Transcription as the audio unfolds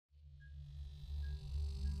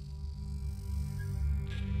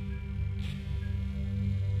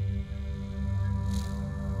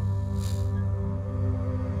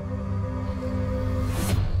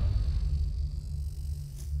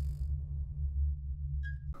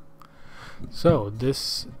So,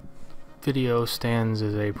 this video stands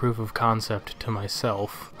as a proof of concept to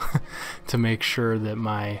myself to make sure that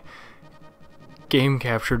my game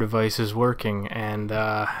capture device is working, and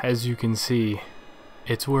as you can see,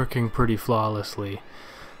 it's working pretty flawlessly.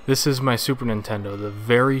 This is my Super Nintendo, the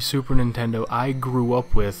very Super Nintendo I grew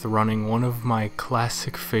up with, running one of my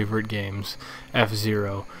classic favorite games,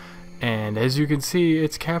 F-Zero. And as you can see,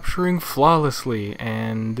 it's capturing flawlessly,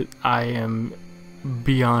 and I am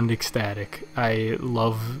beyond ecstatic. I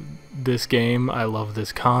love this game, I love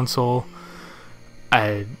this console.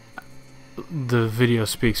 The video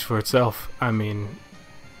speaks for itself. I mean,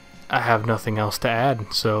 I have nothing else to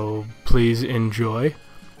add, so please enjoy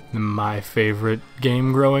my favorite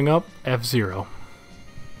game growing up, F-Zero.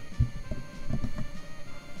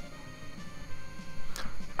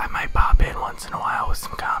 I might pop in once in a while with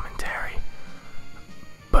some commentary,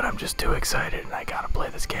 but I'm just too excited and I gotta play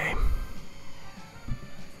this game.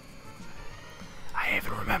 I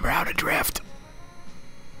even remember how to drift.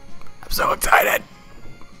 I'm so excited!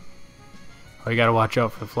 Well, you gotta watch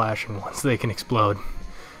out for the flashing ones. They can explode,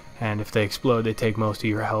 and if they explode, they take most of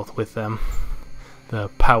your health with them. The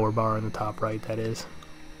power bar in the top right, that is.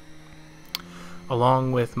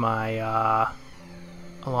 Along with my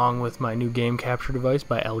new game capture device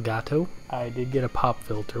by Elgato, I did get a pop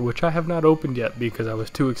filter, which I have not opened yet because I was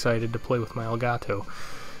too excited to play with my Elgato.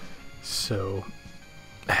 So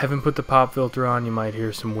I haven't put the pop filter on. You might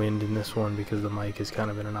hear some wind in this one because the mic is kind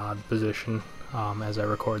of in an odd position as I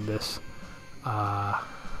record this. I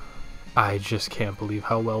just can't believe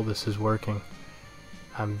how well this is working.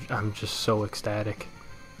 I'm just so ecstatic.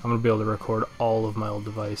 I'm gonna be able to record all of my old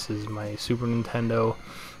devices, my Super Nintendo,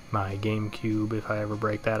 my GameCube if I ever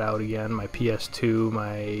break that out again, my PS2,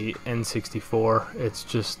 my N64.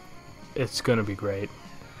 It's gonna be great.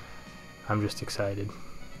 I'm just excited.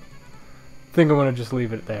 I think I'm gonna just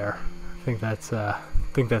leave it there. I think that's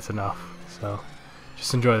enough. So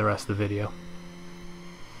just enjoy the rest of the video.